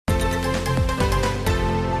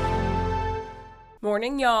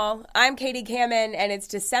Morning, y'all. I'm Katie Kamen, and it's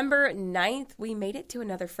December 9th. We made it to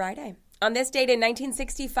another Friday. On this date in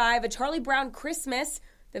 1965, A Charlie Brown Christmas,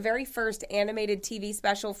 the very first animated TV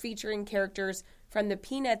special featuring characters from the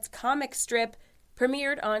Peanuts comic strip,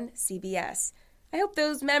 premiered on CBS. I hope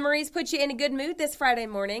those memories put you in a good mood this Friday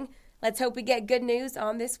morning. Let's hope we get good news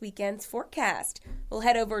on this weekend's forecast. We'll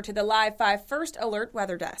head over to the Live 5 First Alert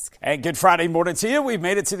Weather Desk. And good Friday morning to you. We've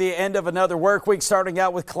made it to the end of another work week, starting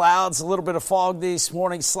out with clouds, a little bit of fog this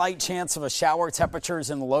morning, slight chance of a shower, temperatures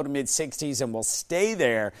in the low to mid 60s, and we'll stay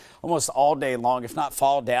there almost all day long, if not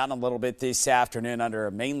fall down a little bit this afternoon under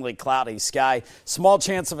a mainly cloudy sky. Small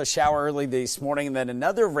chance of a shower early this morning, and then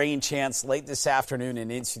another rain chance late this afternoon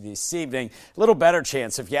and into this evening. A little better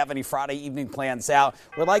chance if you have any Friday evening plans out.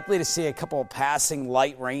 We're likely to see a couple of passing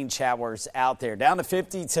light rain showers out there. Down to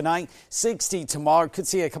 50 tonight, 60 tomorrow. Could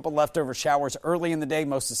see a couple leftover showers early in the day.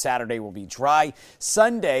 Most of Saturday will be dry.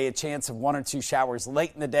 Sunday, a chance of 1 or 2 showers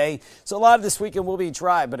late in the day. So a lot of this weekend will be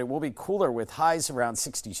dry, but it will be cooler with highs around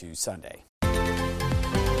 62 Sunday.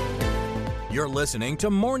 You're listening to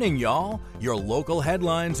Morning Y'all, your local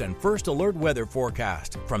headlines and first alert weather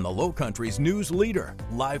forecast from the Lowcountry's news leader,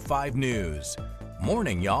 Live 5 News.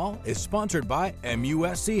 Morning Y'all is sponsored by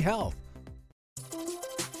MUSC Health.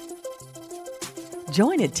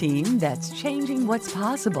 Join a team that's changing what's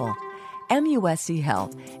possible. MUSC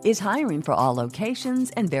Health is hiring for all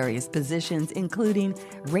locations and various positions, including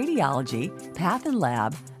radiology, path and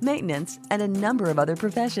lab, maintenance, and a number of other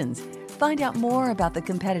professions. Find out more about the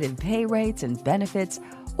competitive pay rates and benefits,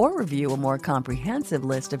 or review a more comprehensive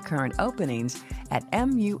list of current openings at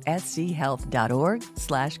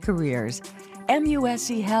muschealth.org/careers.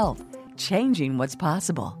 MUSC Health, changing what's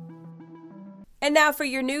possible. And now for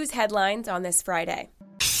your news headlines on this Friday.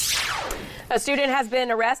 A student has been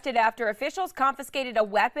arrested after officials confiscated a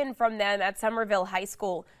weapon from them at Somerville High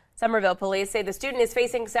School. Somerville police say the student is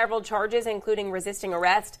facing several charges, including resisting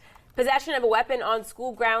arrest, possession of a weapon on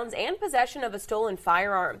school grounds, and possession of a stolen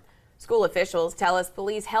firearm. School officials tell us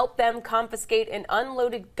police helped them confiscate an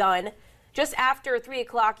unloaded gun just after 3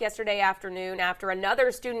 o'clock yesterday afternoon, after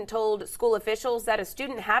another student told school officials that a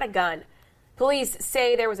student had a gun. Police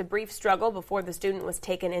say there was a brief struggle before the student was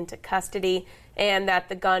taken into custody and that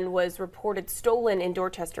the gun was reported stolen in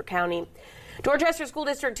Dorchester County. Dorchester School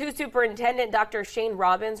District 2 Superintendent Dr. Shane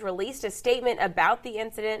Robbins released a statement about the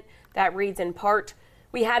incident that reads in part,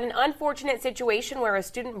 "We had an unfortunate situation where a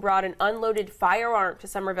student brought an unloaded firearm to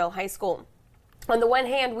Somerville High School. On the one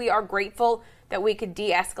hand, we are grateful that we could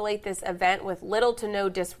de-escalate this event with little to no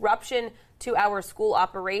disruption to our school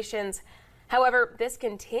operations. However, this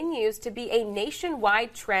continues to be a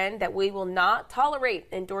nationwide trend that we will not tolerate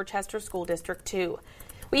in Dorchester School District 2.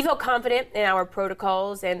 We feel confident in our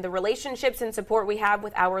protocols and the relationships and support we have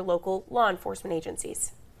with our local law enforcement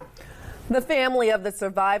agencies." The family of the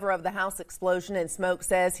survivor of the house explosion in Smoke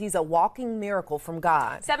says he's a walking miracle from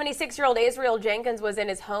God. 76-year-old Israel Jenkins was in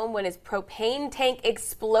his home when his propane tank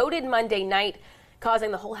exploded Monday night,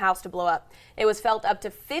 causing the whole house to blow up. It was felt up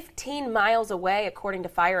to 15 miles away, according to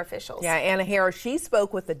fire officials. Yeah, Anna Harris, she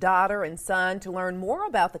spoke with the daughter and son to learn more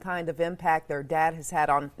about the kind of impact their dad has had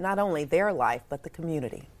on not only their life, but the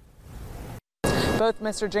community. Both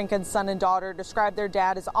Mr. Jenkins' son and daughter described their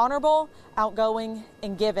dad as honorable, outgoing,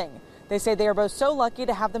 and giving. They say they are both so lucky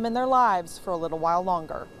to have them in their lives for a little while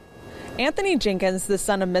longer. Anthony Jenkins, the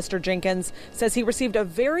son of Mr. Jenkins, says he received a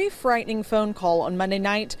very frightening phone call on Monday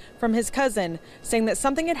night from his cousin saying that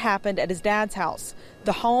something had happened at his dad's house.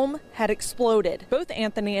 The home had exploded. Both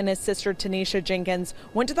Anthony and his sister Tanisha Jenkins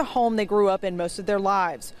went to the home they grew up in most of their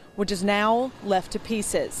lives, which is now left to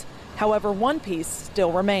pieces. However, one piece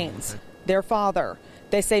still remains: their father.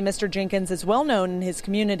 They say Mr. Jenkins is well known in his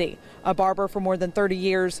community, a barber for more than 30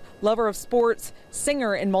 years, lover of sports,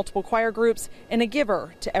 singer in multiple choir groups, and a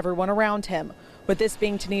giver to everyone around him. With this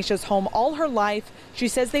being Tanisha's home all her life, she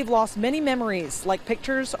says they've lost many memories, like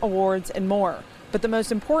pictures, awards, and more. But the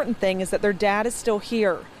most important thing is that their dad is still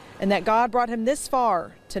here, and that God brought him this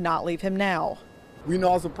far to not leave him now. We're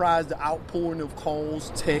not surprised the outpouring of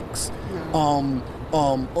calls, texts, other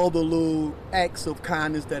little acts of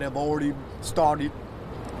kindness that have already started.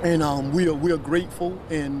 And we are grateful,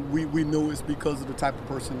 and we know it's because of the type of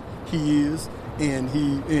person he is, and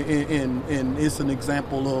and it's an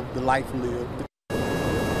example of the life lived.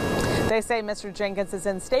 They say Mr. Jenkins is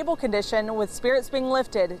in stable condition with spirits being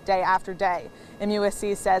lifted day after day.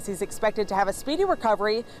 MUSC says he's expected to have a speedy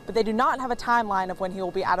recovery, but they do not have a timeline of when he will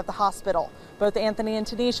be out of the hospital. Both Anthony and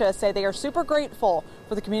Tanisha say they are super grateful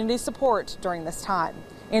for the community's support during this time.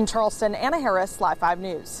 In Charleston, Anna Harris, Live 5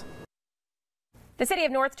 News. The city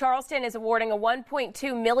of North Charleston is awarding a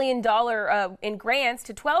 $1.2 million in grants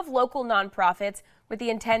to 12 local nonprofits with the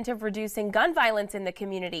intent of reducing gun violence in the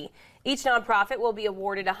community. Each nonprofit will be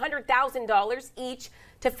awarded $100,000 each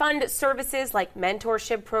to fund services like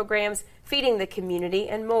mentorship programs, feeding the community,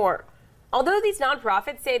 and more. Although these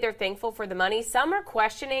nonprofits say they're thankful for the money, some are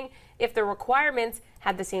questioning if the requirements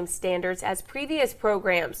have the same standards as previous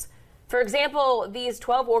programs. For example, these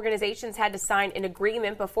 12 organizations had to sign an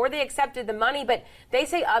agreement before they accepted the money, but they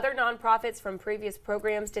say other nonprofits from previous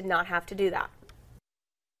programs did not have to do that.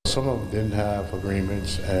 Some of them didn't have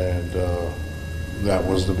agreements, and that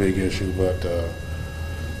was the big issue, but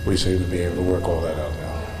we seem to be able to work all that out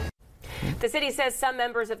now. The city says some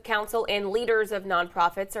members of council and leaders of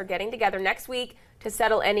nonprofits are getting together next week to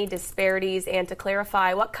settle any disparities and to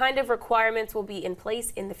clarify what kind of requirements will be in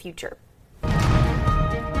place in the future.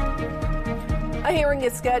 A hearing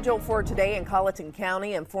is scheduled for today in Colleton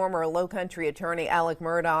County, and former Lowcountry attorney Alex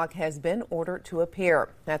Murdaugh has been ordered to appear.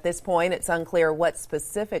 At this point, it's unclear what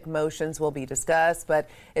specific motions will be discussed, but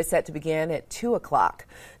it's set to begin at 2 o'clock.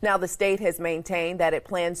 Now, the state has maintained that it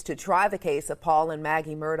plans to try the case of Paul and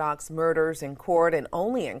Maggie Murdaugh's murders in court and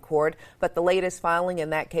only in court, but the latest filing in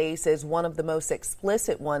that case is one of the most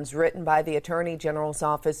explicit ones written by the Attorney General's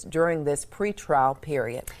office during this pretrial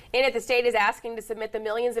period. In it, the state is asking to submit the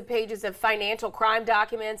millions of pages of financial crime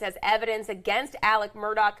documents as evidence against Alex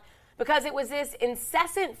Murdaugh because it was this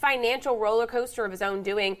incessant financial roller coaster of his own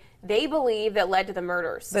doing they believe that led to the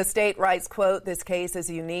murders. The state writes, quote, "This case is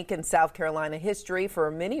unique in South Carolina history for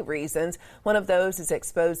many reasons. One of those is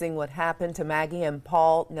exposing what happened to Maggie and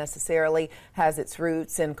Paul necessarily has its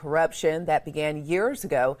roots in corruption that began years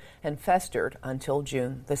ago and festered until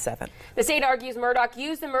June the 7th. The state argues Murdaugh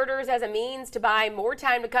used the murders as a means to buy more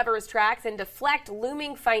time to cover his tracks and deflect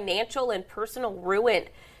looming financial and personal ruin.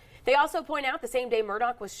 They also point out the same day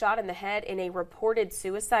Murdaugh was shot in the head in a reported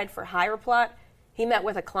suicide for hire plot, he met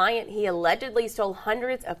with a client he allegedly stole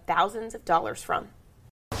hundreds of thousands of dollars from.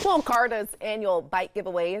 Well, CARTA's annual bike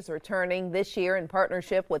giveaway is returning this year in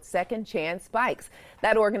partnership with Second Chance Bikes.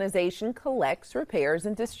 That organization collects, repairs,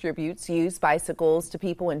 and distributes used bicycles to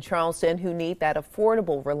people in Charleston who need that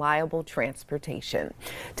affordable, reliable transportation.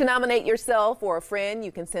 To nominate yourself or a friend,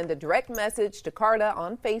 you can send a direct message to CARTA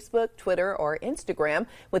on Facebook, Twitter, or Instagram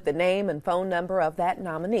with the name and phone number of that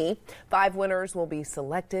nominee. 5 winners will be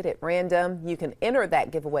selected at random. You can enter that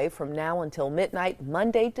giveaway from now until midnight,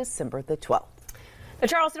 Monday, December the 12th. The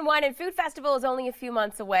Charleston Wine and Food Festival is only a few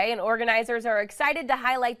months away, and organizers are excited to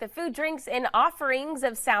highlight the food, drinks, and offerings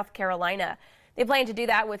of South Carolina. They plan to do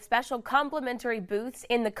that with special complimentary booths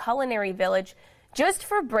in the Culinary Village just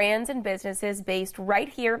for brands and businesses based right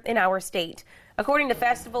here in our state. According to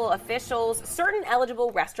festival officials, certain eligible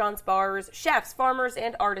restaurants, bars, chefs, farmers,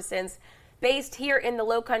 and artisans based here in the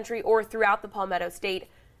Lowcountry or throughout the Palmetto State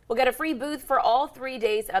will get a free booth for all 3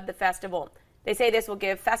 days of the festival. They say this will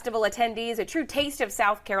give festival attendees a true taste of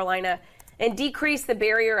South Carolina and decrease the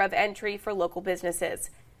barrier of entry for local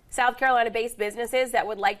businesses. South Carolina-based businesses that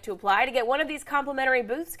would like to apply to get one of these complimentary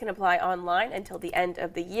booths can apply online until the end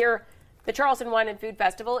of the year. The Charleston Wine and Food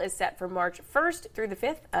Festival is set for March 1st through the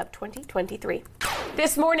 5th of 2023.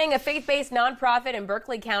 This morning, a faith-based nonprofit in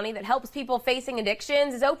Berkeley County that helps people facing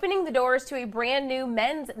addictions is opening the doors to a brand new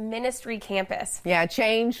men's ministry campus. Yeah,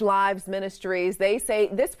 Change Lives Ministries. They say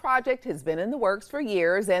this project has been in the works for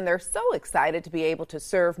years, and they're so excited to be able to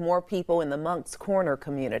serve more people in the Moncks Corner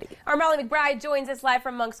community. Our Molly McBride joins us live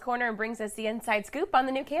from Moncks Corner and brings us the inside scoop on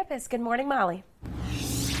the new campus. Good morning, Molly.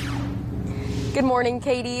 Good morning,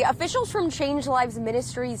 Katie. Officials from Change Lives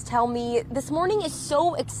Ministries tell me this morning is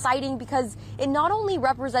so exciting because it not only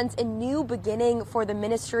represents a new beginning for the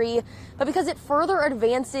ministry, but because it further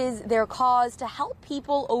advances their cause to help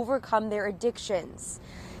people overcome their addictions.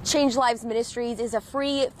 Change Lives Ministries is a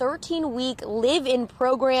free 13-week live-in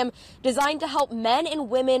program designed to help men and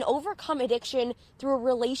women overcome addiction through a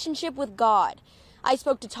relationship with God. I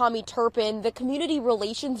spoke to Tommy Turpin, the Community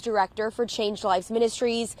Relations Director for Change Lives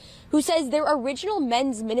Ministries, who says their original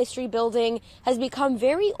men's ministry building has become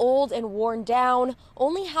very old and worn down,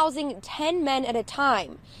 only housing 10 men at a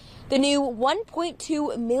time. The new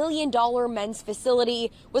 $1.2 million men's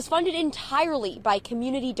facility was funded entirely by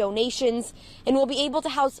community donations and will be able to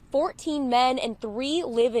house 14 men and 3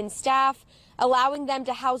 live-in staff, allowing them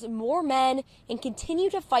to house more men and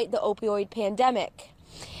continue to fight the opioid pandemic.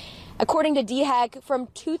 According to DHEC, from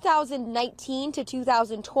 2019 to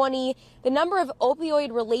 2020, the number of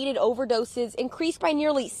opioid-related overdoses increased by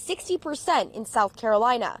nearly 60% in South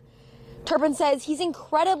Carolina. Turpin says he's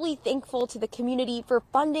incredibly thankful to the community for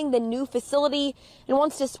funding the new facility and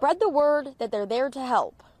wants to spread the word that they're there to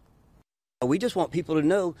help. We just want people to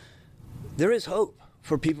know there is hope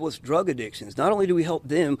for people with drug addictions. Not only do we help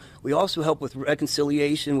them, we also help with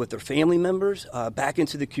reconciliation with their family members, back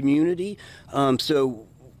into the community. So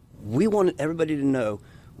we want everybody to know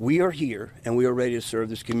we are here and we are ready to serve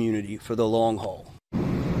this community for the long haul.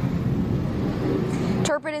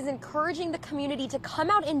 Turpin is encouraging the community to come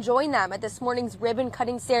out and join them at this morning's ribbon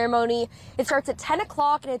cutting ceremony. It starts at 10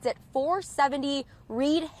 o'clock and it's at 470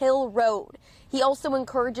 Reed Hill Road. He also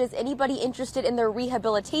encourages anybody interested in their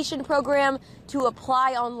rehabilitation program to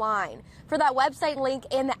apply online. For that website link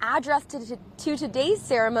and the address to today's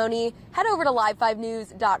ceremony, head over to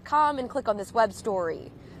live5news.com and click on this web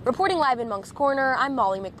story. Reporting live in Moncks Corner, I'm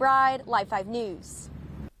Molly McBride, Live 5 News.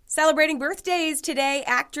 Celebrating birthdays today,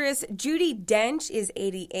 actress Judi Dench is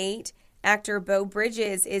 88. Actor Beau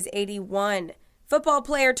Bridges is 81. Football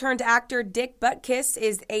player turned actor Dick Butkus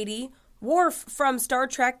is 80. Worf from Star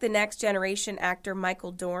Trek The Next Generation actor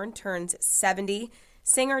Michael Dorn turns 70.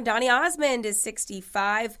 Singer Donny Osmond is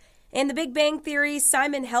 65. And The Big Bang Theory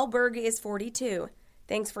Simon Helberg is 42.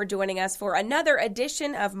 Thanks for joining us for another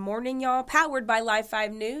edition of Morning Y'all, powered by Live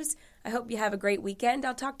 5 News. I hope you have a great weekend.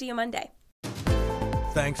 I'll talk to you Monday.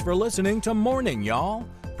 Thanks for listening to Morning Y'all,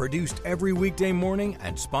 produced every weekday morning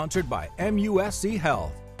and sponsored by MUSC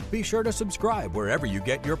Health. Be sure to subscribe wherever you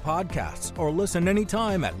get your podcasts or listen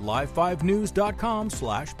anytime at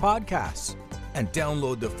live5news.com/podcasts. And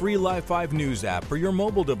download the free Live 5 News app for your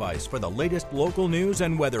mobile device for the latest local news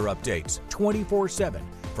and weather updates 24/7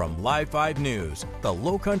 from Live 5 News, the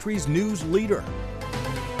Lowcountry's news leader.